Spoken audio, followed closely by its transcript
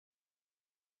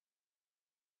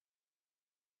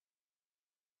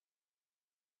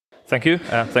Thank you.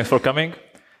 Thanks for coming.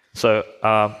 So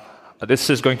this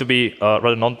is going to be a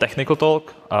rather non-technical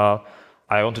talk.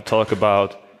 I want to talk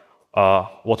about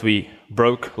what we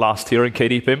broke last year in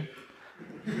KDE PIM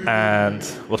and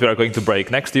what we are going to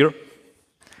break next year.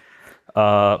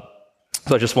 So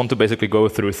I just want to basically go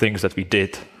through things that we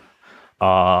did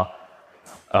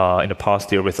in the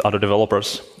past year with other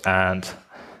developers and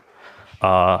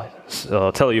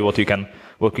tell you what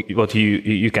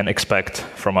you can expect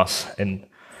from us in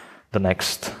the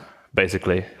next,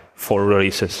 basically, 4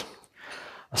 releases.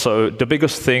 So the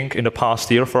biggest thing in the past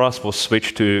year for us was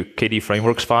switch to KDE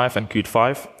Frameworks 5 and Qt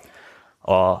 5.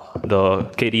 The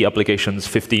KDE applications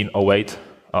 15.08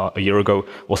 a year ago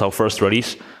was our first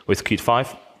release with Qt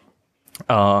 5.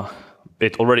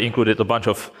 It already included a bunch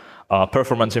of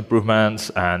performance improvements,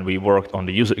 and we worked on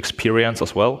the user experience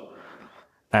as well.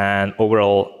 And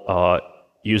overall,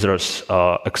 users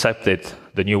accepted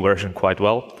the new version quite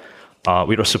well.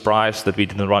 We were surprised that we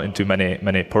didn't run into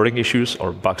many porting issues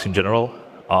or bugs in general.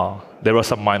 There were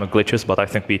some minor glitches, but I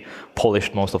think we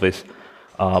polished most of this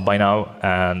by now,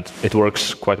 and it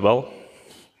works quite well.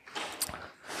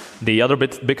 The other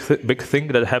big thing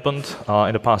that happened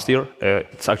in the past year,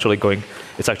 it's actually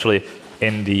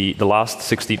in the last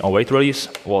 16.08 release,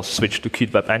 was switched to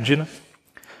Qt Web Engine.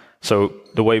 So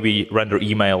the way we render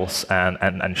emails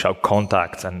and show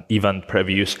contacts and event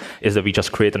previews is that we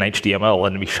just create an HTML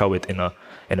and we show it in a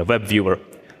web viewer.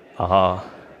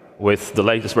 With the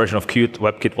latest version of Qt,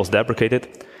 WebKit was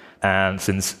deprecated, and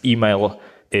since email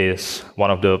is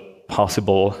one of the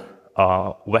possible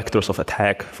vectors of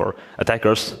attack for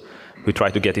attackers who try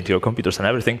to get into your computers and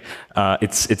everything,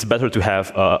 it's better to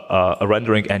have a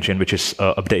rendering engine which is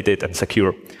updated and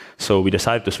secure. So we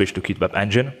decided to switch to Qt Web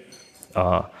Engine.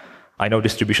 I know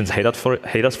distributions hate us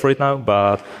for it now,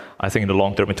 but I think in the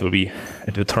long term it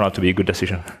will turn out to be a good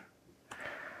decision.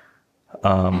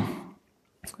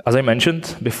 As I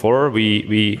mentioned before,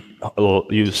 we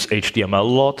use HTML a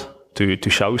lot to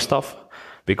show stuff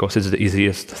because it's the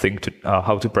easiest thing to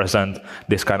how to present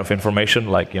this kind of information,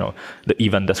 like the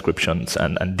event descriptions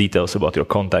and details about your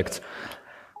contacts.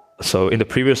 So in the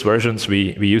previous versions,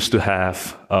 we used to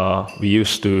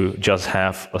just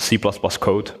have a C++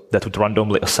 code that would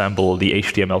randomly assemble the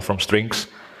HTML from strings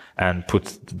and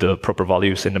put the proper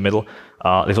values in the middle.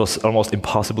 It was almost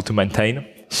impossible to maintain,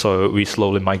 so we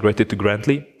slowly migrated to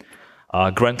Grantley.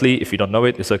 Grantley, if you don't know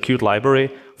it, is a Qt library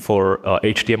for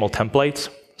HTML templates.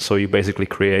 So you basically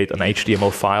create an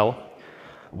HTML file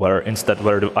where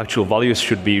the actual values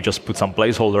should be, you just put some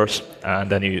placeholders, and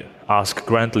then you ask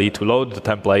Grantley to load the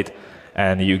template,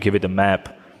 and you give it a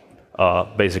map,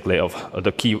 basically of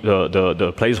the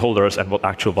placeholders and what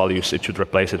actual values it should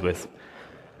replace it with.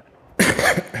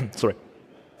 Sorry.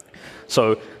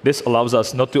 So this allows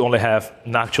us not to only have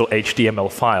actual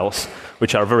HTML files,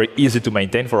 which are very easy to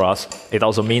maintain for us. It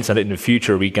also means that in the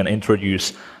future we can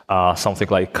introduce something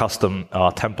like custom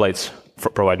templates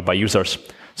provided by users.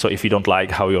 So if you don't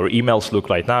like how your emails look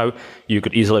right now, you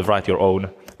could easily write your own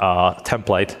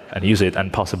template and use it,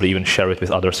 and possibly even share it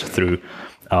with others through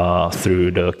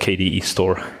the KDE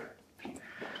store.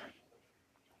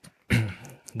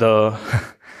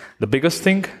 The biggest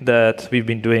thing that we've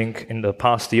been doing in the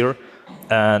past year,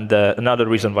 and another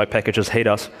reason why packages hate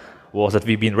us, was that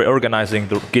we've been reorganizing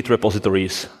the Git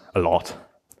repositories a lot.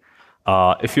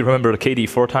 If you remember the KDE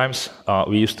 4 times,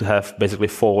 we used to have basically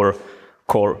 4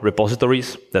 core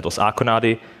repositories. That was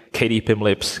Akademy, KDE PIM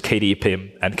libs, KDE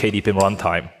PIM, and KDE PIM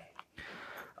runtime.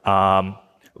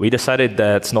 We decided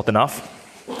that's not enough,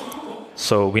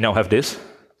 so we now have this.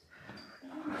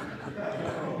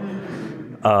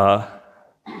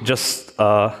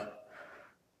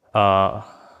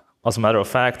 As a matter of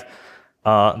fact,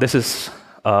 this is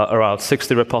around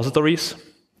 60 repositories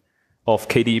of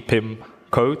KDE PIM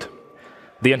code.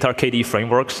 The entire KDE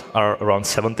frameworks are around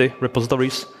 70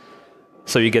 repositories.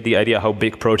 So you get the idea how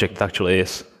big project it actually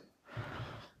is.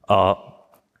 The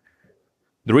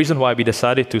reason why we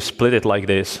decided to split it like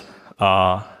this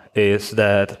is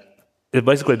that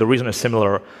basically the reason is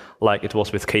similar like it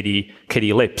was with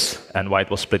KDE libs and why it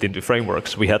was split into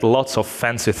frameworks. We had lots of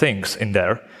fancy things in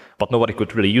there, but nobody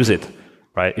could really use it,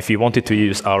 right? If you wanted to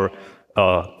use our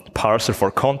parser for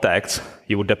contacts,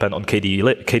 you would depend on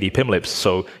KDE PIM libs.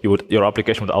 So your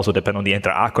application would also depend on the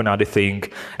entire Akademy thing,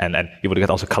 and you would get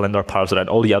also calendar parser and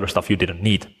all the other stuff you didn't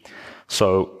need.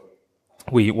 So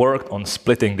we worked on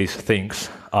splitting these things.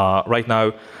 Right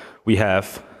now we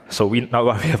have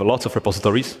lots of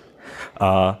repositories.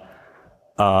 The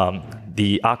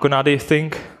Akademy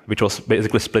thing, which was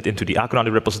basically split into the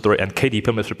Akademy repository and KDE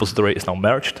PIM libs repository, is now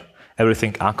merged.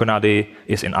 Everything Akademy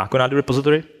is in Akademy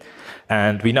repository.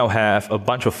 And we now have a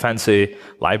bunch of fancy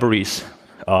libraries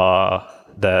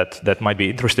that might be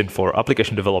interesting for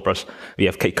application developers. We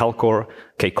have KCalCore,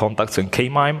 KContacts, and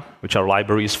KMIME, which are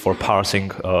libraries for parsing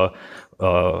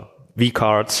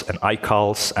vCards and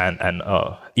iCals and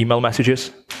email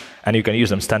messages. And you can use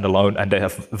them standalone, and they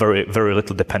have very, very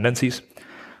little dependencies.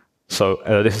 So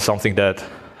this is something that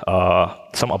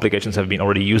some applications have been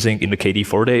already using in the KDE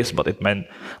 4 days, but it meant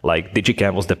like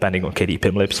DigiCam was depending on KDE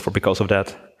PIM libs because of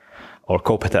that, or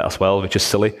Kopete as well, which is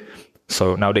silly.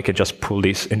 So now they can just pull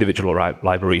these individual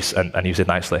libraries and use it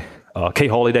nicely.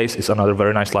 KHolidays is another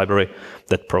very nice library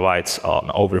that provides an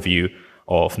overview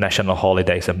of national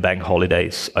holidays and bank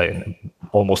holidays in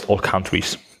almost all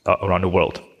countries around the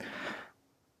world.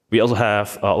 We also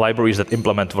have libraries that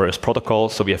implement various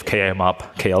protocols. So we have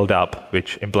KIMAP, KLDAP,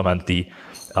 which implement the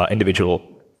individual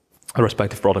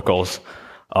respective protocols.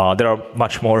 There are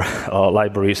much more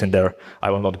libraries in there.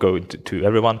 I will not go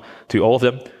to all of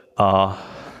them.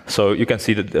 So you can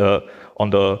see that on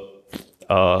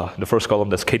the first column,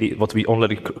 that's KDE, what we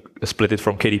already split it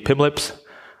from KDE PIM libs.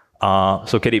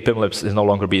 So KDE PIM libs is no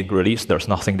longer being released. There's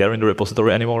nothing there in the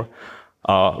repository anymore.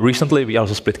 Recently, we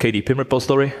also split KDE PIM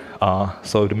repository.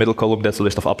 So the middle column, that's a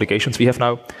list of applications we have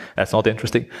now. That's not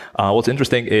interesting. What's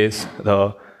interesting is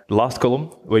the last column,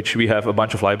 which we have a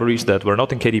bunch of libraries that were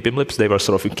not in KDE PIM libs. They were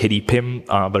sort of in KDE PIM,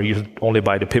 but used only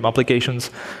by the PIM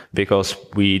applications because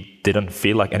we didn't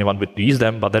feel like anyone would use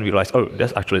them. But then we realized, oh,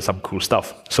 there's actually some cool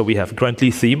stuff. So we have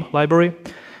Grantly theme library,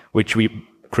 which we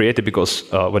created because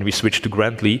when we switched to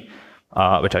Grantly,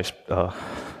 which I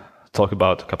talked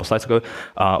about a couple slides ago,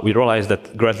 we realized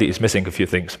that Grantly is missing a few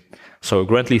things. So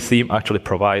Grantly theme actually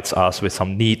provides us with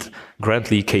some neat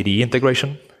Grantly KDE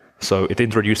integration. So it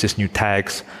introduces new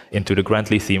tags into the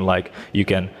Grantly theme, like you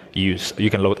can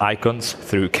load icons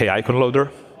through KIcon loader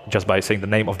just by saying the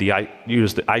name of the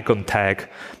use the icon tag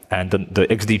and the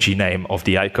XDG name of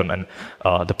the icon, and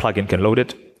the plugin can load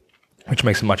it, which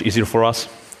makes it much easier for us.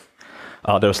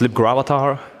 There's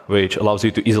libgravatar, which allows you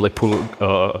to easily pull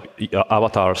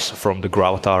avatars from the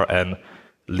Gravatar and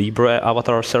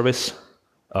LibreAvatar service,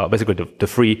 basically the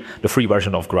free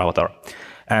version of Gravatar.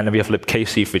 And we have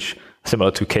libkcif, which,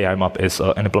 similar to KIMAP, is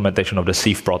an implementation of the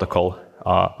cif protocol,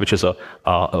 which is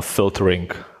a filtering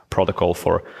protocol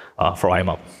for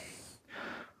IMAP.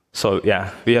 So yeah,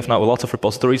 we have now lots of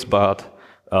repositories, but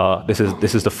this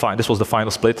was the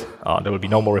final split. There will be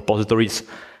no more repositories,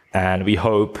 and we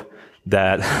hope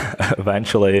that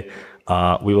eventually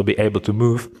we will be able to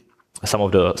move some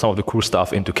of the cool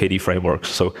stuff into KDE frameworks.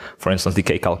 So, for instance, the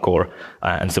KCalCore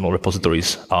and similar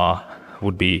repositories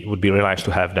would be really nice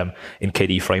to have them in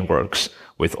KDE frameworks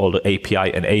with all the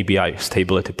API and ABI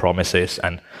stability promises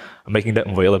and making them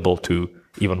available to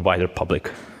even wider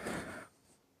public.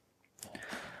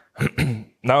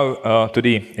 Now to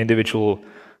the individual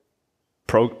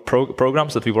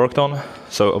programs that we worked on.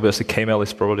 So obviously KML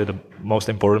is probably the most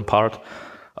important part.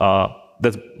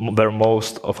 That's where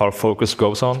most of our focus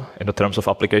goes on in the terms of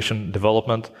application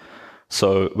development.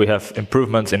 So we have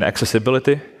improvements in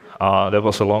accessibility. There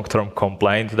was a long-term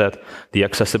complaint that the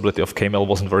accessibility of KML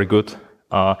wasn't very good.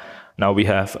 Now we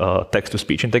have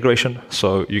text-to-speech integration,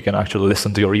 so you can actually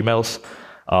listen to your emails,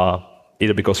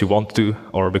 either because you want to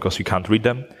or because you can't read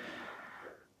them.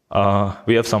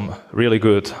 We have some really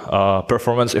good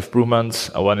performance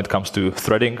improvements when it comes to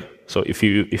threading. So if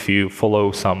you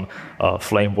follow some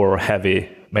flame war heavy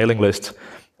mailing list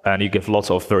and you give lots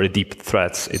of very deep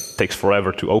threads, it takes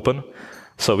forever to open.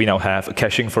 So we now have a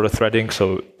caching for the threading,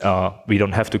 so we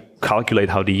don't have to calculate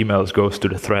how the emails goes to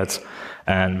the threads,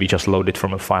 and we just load it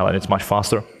from a file, and it's much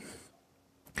faster.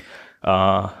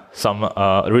 Some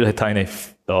really tiny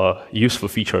useful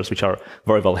features which are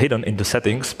very well hidden in the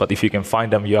settings, but if you can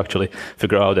find them, you actually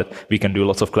figure out that we can do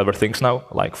lots of clever things now.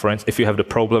 Like, for instance, if you have the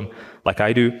problem like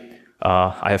I do,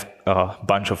 I have a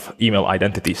bunch of email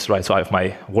identities, right? So I have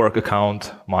my work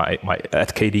account, my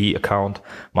 @KDE account,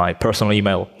 my personal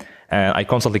email, and I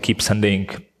constantly keep sending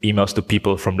emails to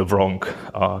people from the wrong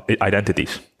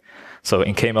identities. So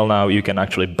in KML now, you can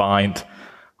actually bind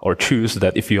or choose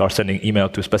that if you are sending email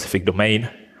to a specific domain,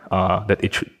 that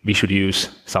we should use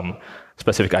some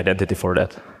specific identity for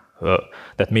that.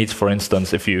 That means, for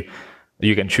instance, if you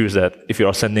can choose that if you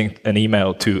are sending an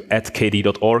email to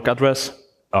 @kde.org address,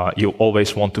 you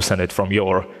always want to send it from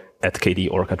your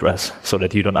 @kde.org address, so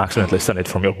that you don't accidentally send it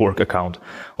from your work account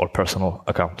or personal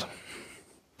account.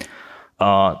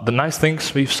 The nice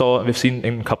things we've seen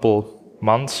in a couple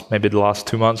months, maybe the last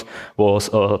 2 months, was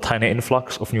a tiny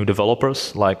influx of new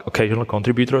developers, like occasional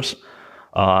contributors.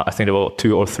 I think there were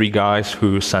 2 or 3 guys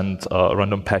who sent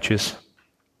random patches,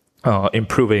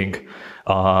 improving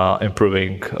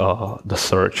improving the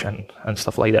search and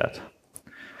stuff like that.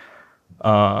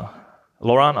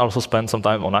 Lauren also spent some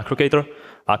time on Aggregator.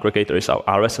 Aggregator is our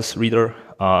RSS reader,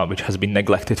 which has been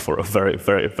neglected for a very,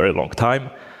 very, very long time.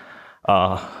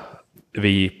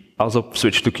 We also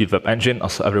switched to Qt Web Engine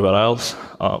as everywhere else,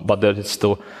 but that is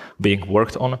still being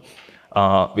worked on.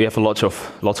 We have lots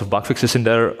of bug fixes in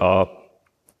there.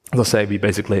 As I say, we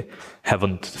basically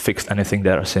haven't fixed anything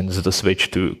there since the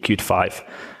switch to Qt 5,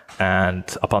 and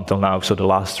up until now, so the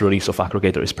last release of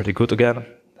Aggregator is pretty good again.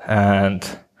 And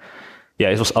yeah,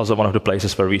 it was also one of the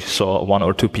places where we saw 1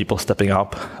 or 2 people stepping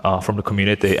up from the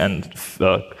community and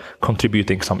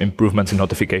contributing some improvements in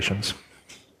notifications.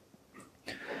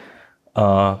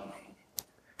 One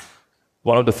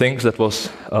of the things that was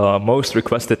most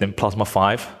requested in Plasma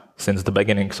 5 since the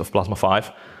beginnings of Plasma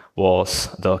 5 was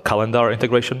the calendar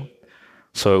integration.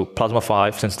 So Plasma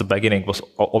 5, since the beginning, was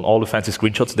on all the fancy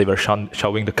screenshots, they were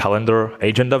showing the calendar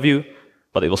agenda view,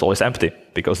 but it was always empty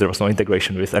because there was no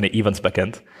integration with any events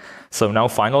backend. So now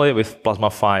finally, with Plasma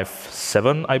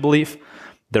 5.7, I believe,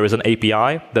 there is an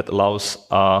API that allows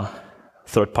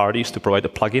third parties to provide a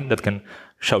plugin that can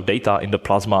show data in the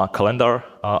Plasma calendar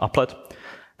applet.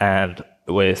 And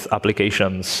with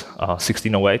applications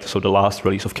 1608, so the last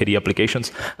release of KDE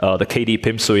applications, the KDE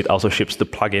PIM suite also ships the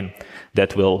plugin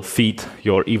that will feed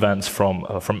your events from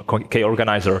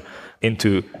KOrganizer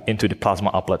into the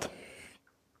Plasma applet.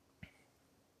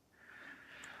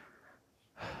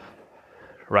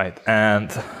 Right, and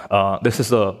this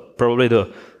is probably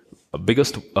the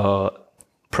biggest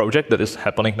project that is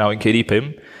happening now in KDE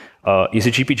PIM.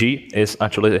 EasyGPG is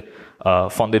actually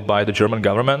funded by the German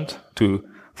government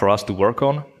for us to work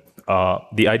on.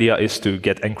 The idea is to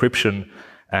get encryption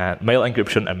and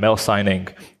mail signing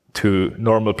to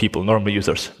normal people, normal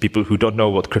users, people who don't know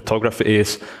what cryptography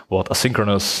is, what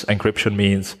asynchronous encryption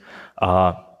means,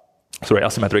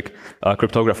 asymmetric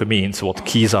cryptography means, what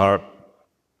keys are.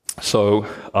 So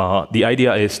the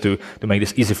idea is to make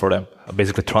this easy for them,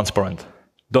 basically transparent.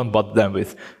 Don't bother them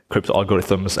with crypto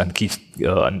algorithms and keys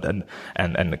and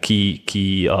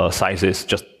key sizes.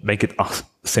 Just make it as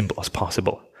simple as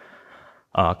possible.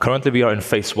 Currently, we are in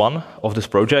phase 1 of this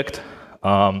project.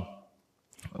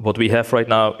 What we have right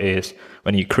now is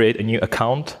when you create a new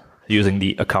account using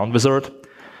the account wizard,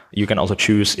 you can also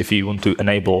choose if you want to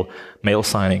enable mail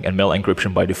signing and mail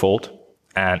encryption by default.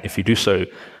 And if you do so,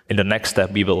 in the next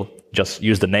step, we will just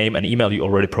use the name and email you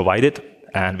already provided,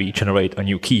 and we generate a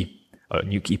new key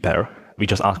pair. We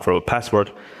just ask for a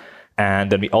password,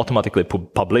 and then we automatically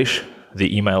publish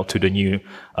the email to the new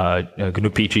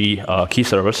GNU-PG key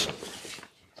service.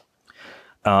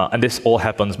 And this all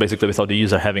happens basically without the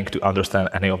user having to understand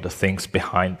any of the things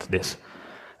behind this.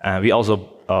 And we also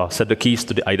set the keys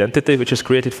to the identity which is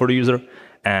created for the user.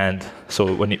 And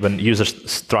so when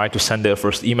users try to send their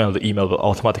first email, the email will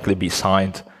automatically be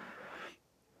signed.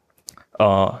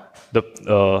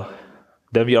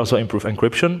 Then we also improve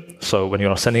encryption. So when you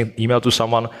are sending email to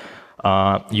someone,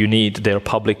 you need their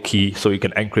public key so you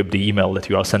can encrypt the email that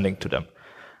you are sending to them.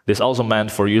 This also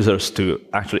meant for users to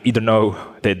actually either know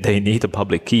that they need a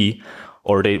public key,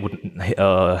 or they would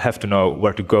have to know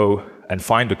where to go and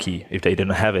find the key if they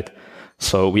didn't have it.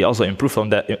 So we also improved on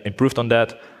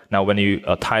that. Now when you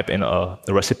type in a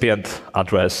recipient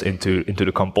address into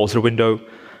the composer window,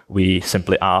 we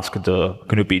simply ask the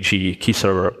GNU-PG key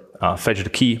server fetch the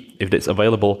key if it's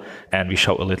available, and we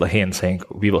show a little hint saying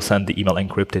we will send the email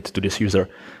encrypted to this user.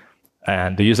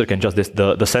 And the user can just,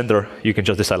 the sender, you can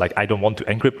just decide like, I don't want to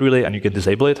encrypt really, and you can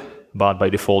disable it. But by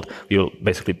default, you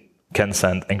basically can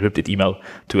send encrypted email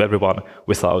to everyone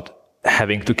without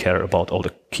having to care about all the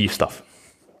key stuff.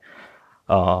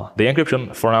 The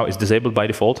encryption for now is disabled by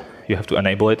default. You have to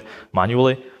enable it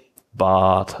manually.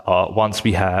 But once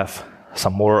we have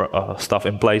some more stuff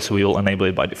in place, we will enable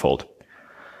it by default.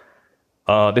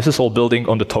 This is all building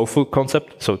on the TOFU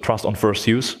concept, so trust on first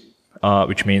use,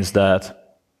 which means that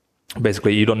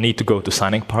basically you don't need to go to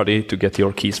signing party to get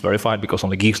your keys verified, because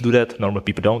only geeks do that, normal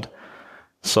people don't.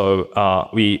 So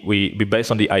we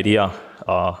based on the idea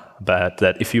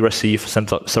that if you receive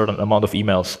a certain amount of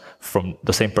emails from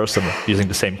the same person using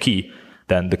the same key,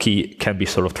 then the key can be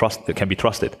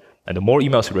trusted. And the more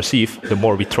emails you receive, the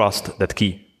more we trust that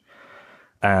key.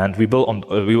 And we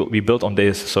built on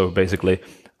this. So basically,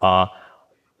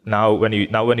 now when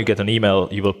you get an email,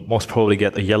 you will most probably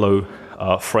get a yellow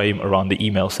frame around the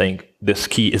email saying this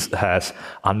key has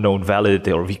unknown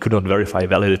validity, or we could not verify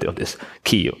validity of this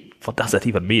key. What does that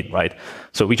even mean, right?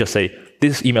 So we just say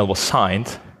this email was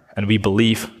signed, and we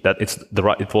believe that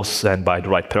it was sent by the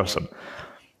right person.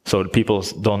 So the people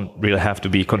don't really have to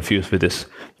be confused with this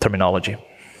terminology.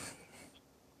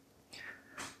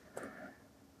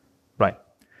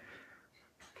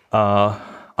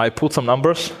 I pulled some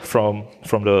numbers from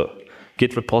the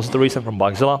Git repositories and from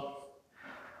Bugzilla.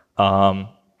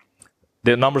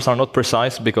 The numbers are not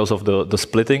precise because of the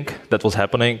splitting that was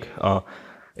happening.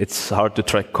 It's hard to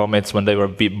track commits when they were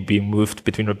being moved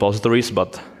between repositories,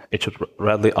 but it should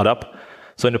readily add up.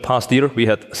 So in the past year, we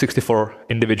had 64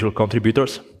 individual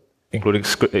contributors, including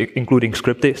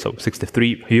Scripty, so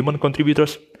 63 human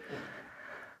contributors.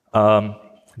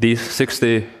 These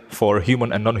 64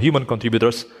 human and non-human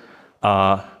contributors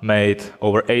made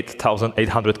over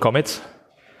 8,800 commits,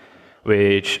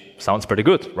 which sounds pretty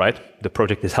good, right? The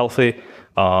project is healthy,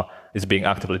 is being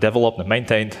actively developed and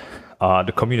maintained.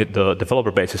 The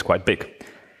developer base is quite big.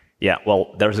 Yeah,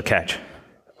 well, there's a catch.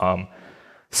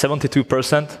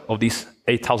 72% of these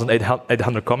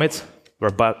 8,800 commits were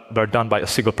done by a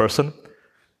single person.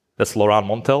 That's Laurent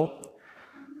Montel.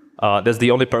 That's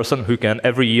the only person who can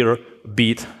every year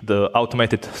beat the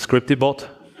automated Scripty bot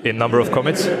in number of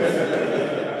commits.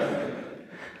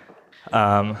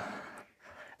 And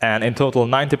in total,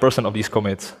 90% of these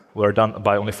commits were done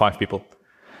by only 5 people.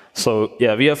 So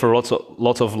yeah, we have lots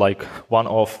of like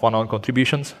one-on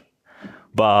contributions,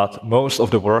 but most of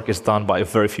the work is done by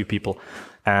very few people.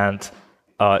 And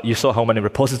you saw how many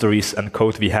repositories and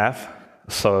code we have.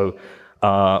 So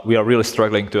we are really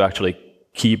struggling to actually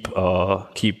keep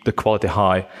the quality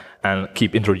high and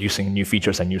keep introducing new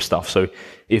features and new stuff. So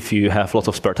if you have lots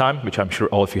of spare time, which I'm sure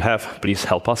all of you have, please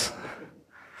help us.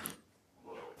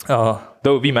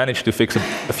 Though we managed to fix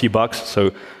a few bugs,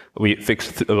 so we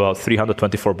fixed about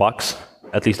 324 bugs.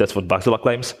 At least that's what Bugzilla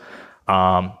claims.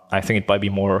 I think it might be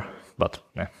more, but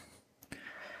yeah.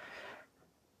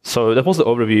 So that was the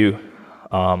overview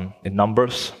in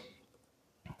numbers.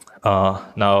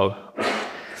 Now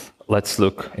let's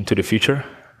look into the future.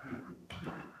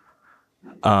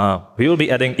 We will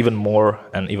be adding even more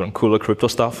and even cooler crypto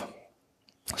stuff.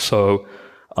 So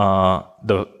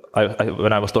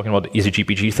when I was talking about the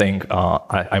EasyGPG thing,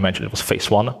 I mentioned it was phase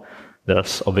 1.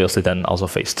 There's obviously then also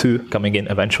phase 2 coming in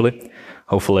eventually,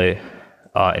 hopefully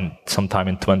in sometime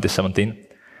in 2017.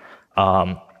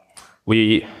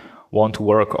 We want to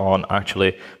work on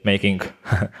actually making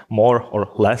more or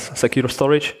less secure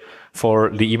storage for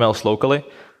the emails locally.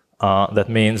 That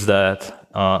means that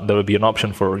there will be an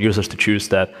option for users to choose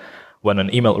that when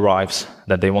an email arrives,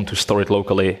 that they want to store it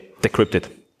locally, decrypt it.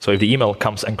 So if the email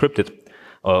comes encrypted,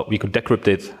 we could decrypt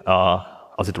it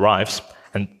as it arrives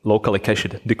and locally cache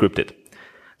it, decrypt it.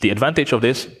 The advantage of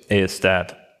this is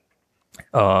that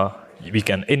we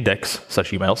can index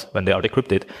such emails when they are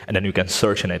decrypted, and then you can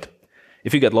search in it.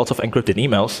 If you get lots of encrypted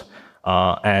emails,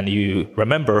 and you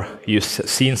remember you've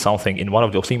seen something in one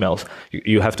of those emails,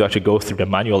 you have to actually go through them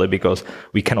manually because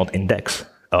we cannot index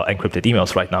encrypted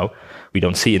emails right now. We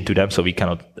don't see into them, so we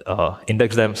cannot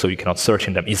index them, so you cannot search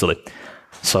in them easily.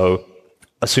 So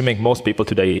assuming most people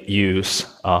today use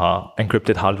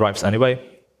encrypted hard drives anyway,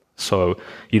 so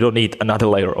you don't need another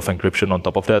layer of encryption on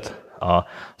top of that.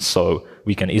 So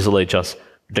we can easily just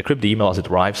decrypt the email as it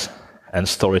arrives and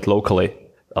store it locally,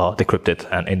 decrypt it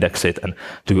and index it and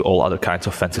do all other kinds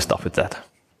of fancy stuff with that.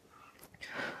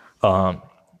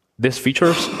 These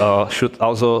features should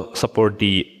also support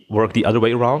the work the other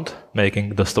way around,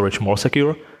 making the storage more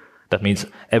secure. That means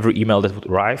every email that would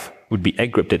arrive would be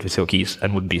encrypted with your keys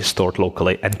and would be stored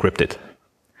locally encrypted.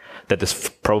 That is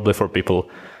probably for people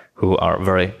who are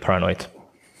very paranoid.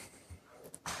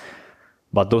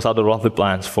 But those are the roughly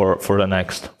plans for the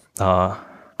next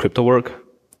crypto work.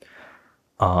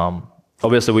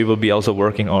 Obviously, we will be also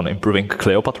working on improving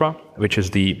Cleopatra, which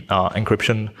is the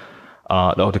encryption,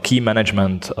 the key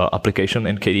management application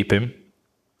in KDE PIM.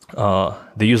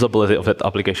 The usability of that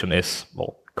application is,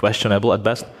 well, questionable at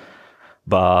best.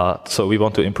 But so we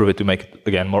want to improve it to make it,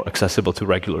 again, more accessible to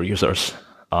regular users.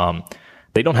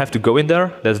 They don't have to go in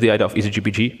there. That's the idea of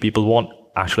EasyGPG. People won't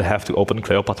actually have to open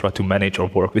Cleopatra to manage or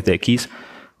work with their keys.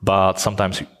 But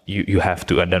sometimes you have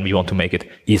to, and then we want to make it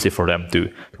easy for them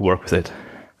to work with it.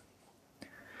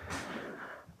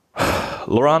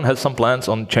 Laurent has some plans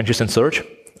on changes in search.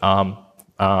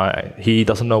 He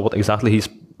doesn't know what exactly he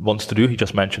wants to do. He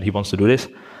just mentioned he wants to do this.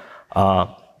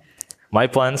 My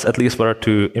plans, at least, were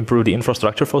to improve the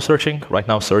infrastructure for searching. Right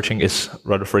now, searching is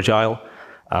rather fragile.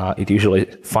 It usually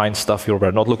finds stuff you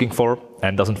were not looking for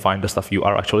and doesn't find the stuff you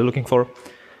are actually looking for.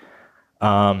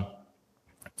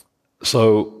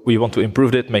 So we want to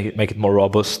improve it, make it more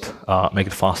robust, make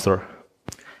it faster.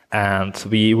 And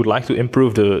we would like to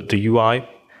improve the UI,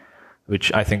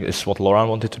 which I think is what Laurent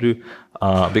wanted to do,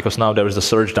 because now there is a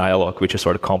search dialog, which is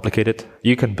sort of complicated.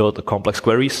 You can build the complex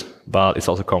queries, but it's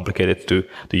also complicated to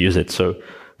use it, so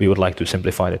we would like to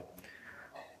simplify it.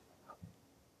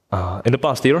 In the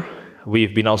past year,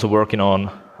 we've been also working on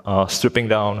stripping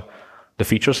down the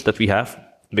features that we have,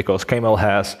 because KML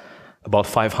has about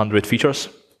 500 features,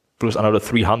 plus another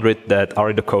 300 that are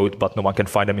in the code, but no one can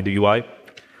find them in the UI.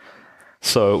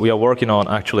 So we are working on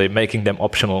actually making them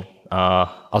optional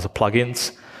as a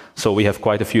plugins. So we have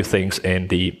quite a few things in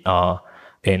the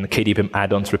in KDE PIM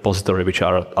add-ons repository, which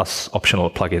are as optional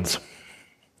plugins.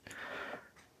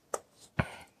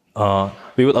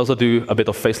 We will also do a bit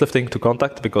of facelifting to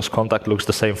Contact, because Contact looks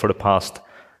the same for the past,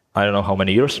 I don't know how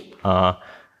many years.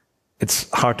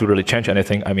 It's hard to really change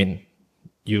anything. I mean,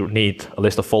 you need a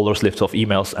list of folders, lists of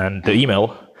emails, and the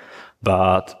email.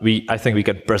 But I think we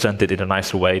can present it in a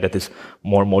nicer way that is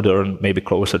more modern, maybe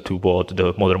closer to what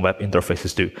the modern web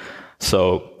interfaces do.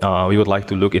 So we would like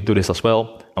to look into this as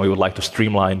well, and we would like to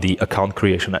streamline the account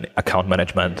creation and account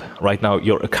management. Right now,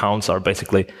 your accounts are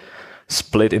basically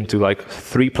split into like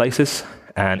 3 places,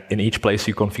 and in each place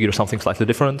you configure something slightly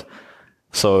different.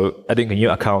 So adding a new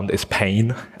account is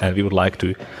pain, and we would like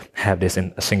to have this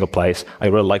in a single place. I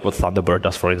really like what Thunderbird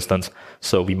does, for instance,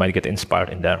 so we might get inspired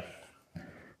in there.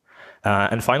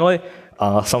 And finally,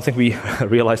 something we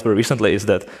realized very recently is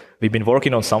that we've been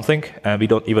working on something and we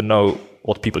don't even know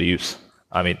what people use.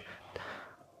 I mean,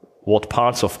 what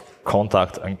parts of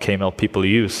Contact and KML people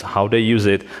use, how they use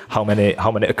it, how many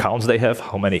accounts they have,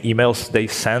 how many emails they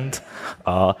send,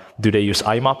 do they use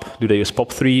IMAP, do they use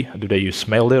POP3, do they use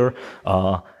Maildir,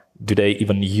 do they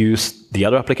even use the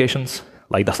other applications?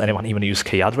 Like, does anyone even use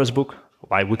K-address book?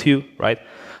 Why would you, right?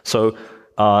 So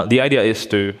the idea is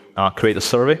to create a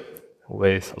survey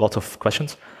with lots of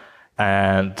questions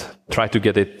and try to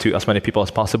get it to as many people as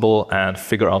possible and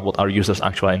figure out what our users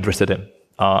actually are interested in.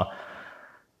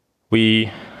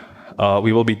 We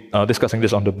will be discussing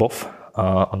this on the BOF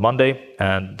on Monday,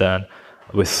 and then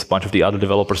with a bunch of the other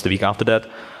developers the week after that.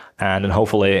 And then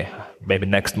hopefully, maybe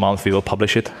next month, we will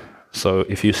publish it. So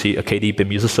if you see a KDE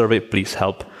PIM user survey, please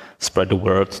help spread the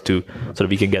word so that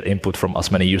we can get input from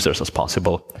as many users as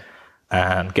possible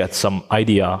and get some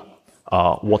idea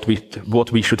what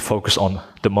we should focus on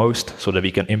the most, so that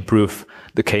we can improve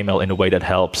the KML in a way that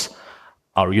helps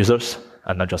our users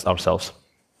and not just ourselves.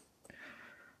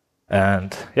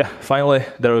 And yeah, finally,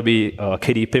 there will be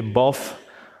KDE PIM BOF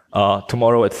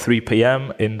tomorrow at 3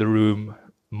 p.m. in the room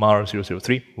MAR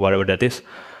 003, wherever that is.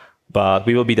 But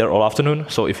we will be there all afternoon,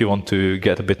 so if you want to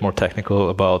get a bit more technical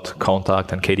about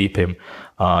Contact and KDE PIM,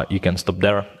 you can stop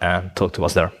there and talk to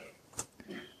us there.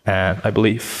 And I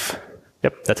believe,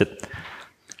 yep, that's it.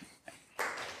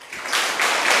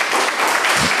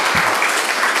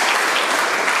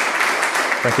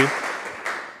 Thank you.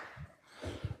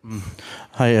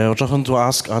 Hi, I just want to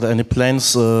ask, are there any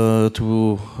plans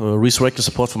to resurrect the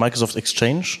support for Microsoft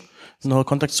Exchange in our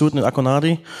Contact suite in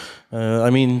Akademy? I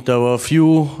mean, there were a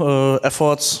few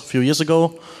efforts a few years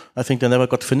ago. I think they never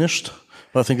got finished.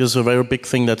 But I think it's a very big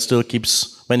thing that still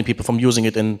keeps many people from using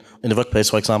it in the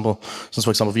workplace, for example. Since, for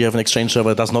example, we have an Exchange server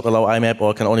that does not allow IMAP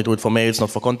or can only do it for mails,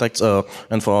 not for contacts,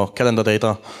 and for calendar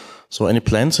data. So any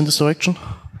plans in this direction?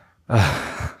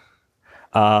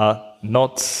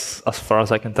 Not as far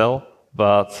as I can tell,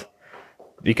 but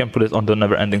we can put it on the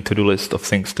never-ending to-do list of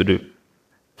things to do.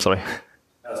 Sorry.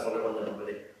 That's probably one that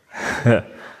nobody.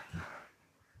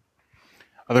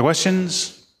 Other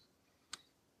questions?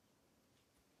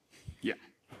 Yeah.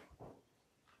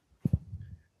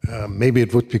 Maybe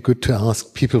it would be good to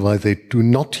ask people why they do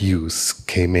not use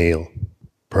Kmail.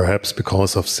 Perhaps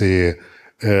because of the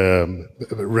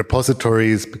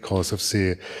repositories, because of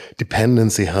the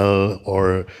dependency hell,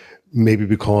 or maybe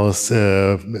because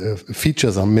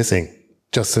features are missing.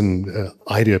 Just an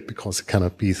idea, because it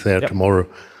cannot be there tomorrow.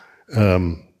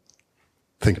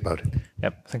 Think about it.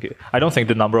 Yep, thank you. I don't think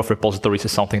the number of repositories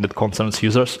is something that concerns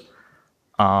users.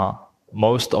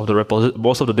 Most of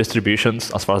the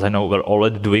distributions, as far as I know, were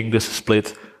already doing this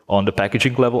split on the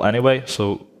packaging level anyway.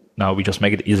 So now we just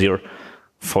make it easier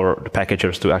for the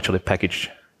packagers to actually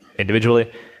package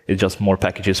individually. It's just more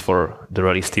packages for the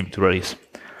release team to release.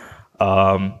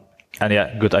 And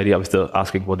yeah, good idea with the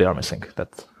asking what they are missing.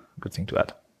 That's a good thing to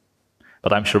add.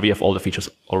 But I'm sure we have all the features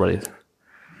already.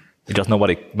 Just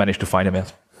nobody managed to find them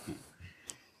yet.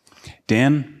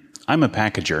 Dan, I'm a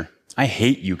packager. I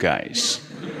hate you guys.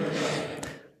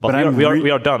 But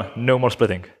we are done. No more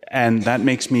splitting. And that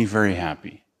makes me very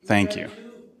happy. Thank you.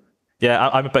 Yeah,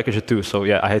 I'm a packager too, so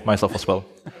yeah, I hate myself as well.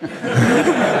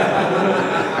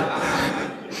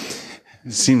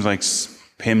 It seems like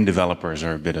PIM developers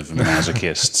are a bit of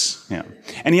masochists. Yeah.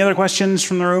 Any other questions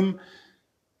from the room?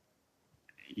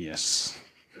 Yes.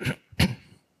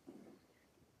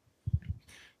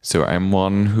 So I'm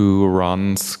one who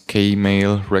runs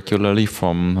Kmail regularly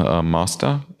from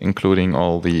master, including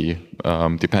all the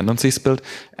dependencies built,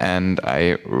 and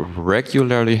I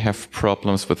regularly have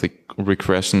problems with the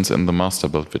regressions in the master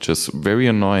build, which is very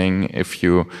annoying if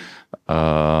you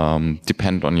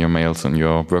depend on your mails and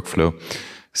your workflow.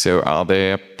 So are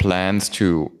there plans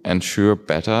to ensure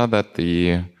better that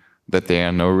there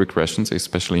are no regressions,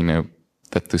 especially now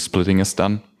that the splitting is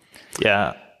done?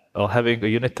 Yeah. Well, having a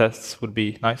unit test would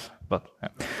be nice, but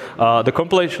yeah. The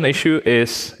compilation issue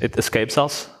is it escapes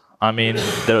us. I mean,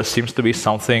 there seems to be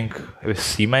something with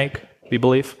CMake, we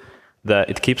believe, that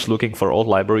it keeps looking for old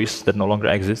libraries that no longer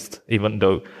exist, even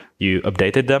though you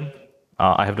updated them.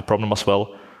 I have the problem as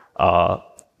well.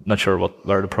 Not sure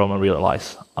where the problem really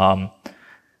lies.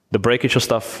 The breakage of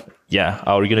stuff, yeah,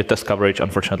 our unit test coverage,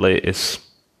 unfortunately, is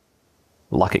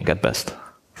lacking at best.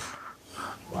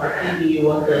 Marty, do you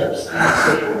want the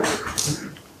stable?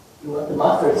 You want the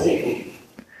master stable?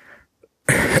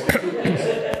 I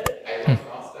want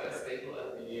master stable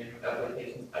and the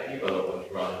applications I develop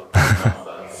and run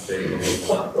master stable.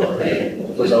 Okay.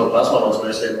 Because our plasma was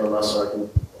very stable on master, I can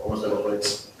almost never break.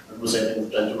 I do the same thing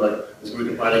with Gentoo, like it's going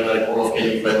to be compiling like all of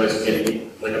KDE frameworks to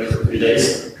KDE, like every 3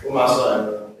 days for master,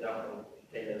 and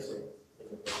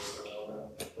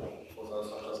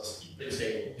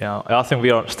yeah, I think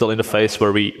we are still in the phase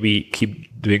where we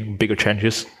keep doing bigger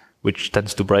changes, which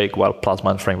tends to break, while Plasma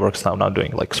and frameworks now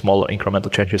doing like smaller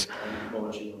incremental changes.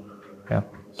 Yeah,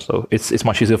 so it's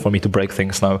much easier for me to break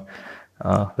things now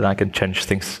than I can change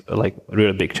things like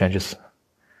really big changes.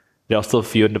 There are still a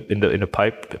few in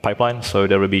the pipeline, so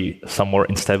there will be some more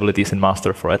instabilities in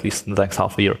master for at least the next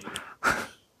half a year.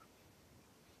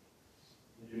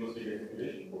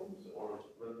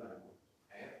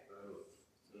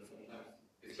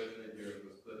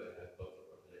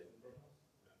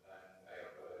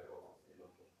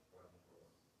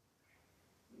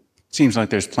 Seems like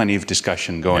there's plenty of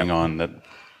discussion going on that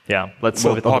let's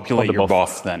will populate your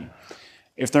BOF then.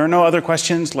 If there are no other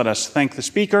questions, let us thank the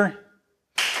speaker.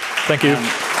 Thank you.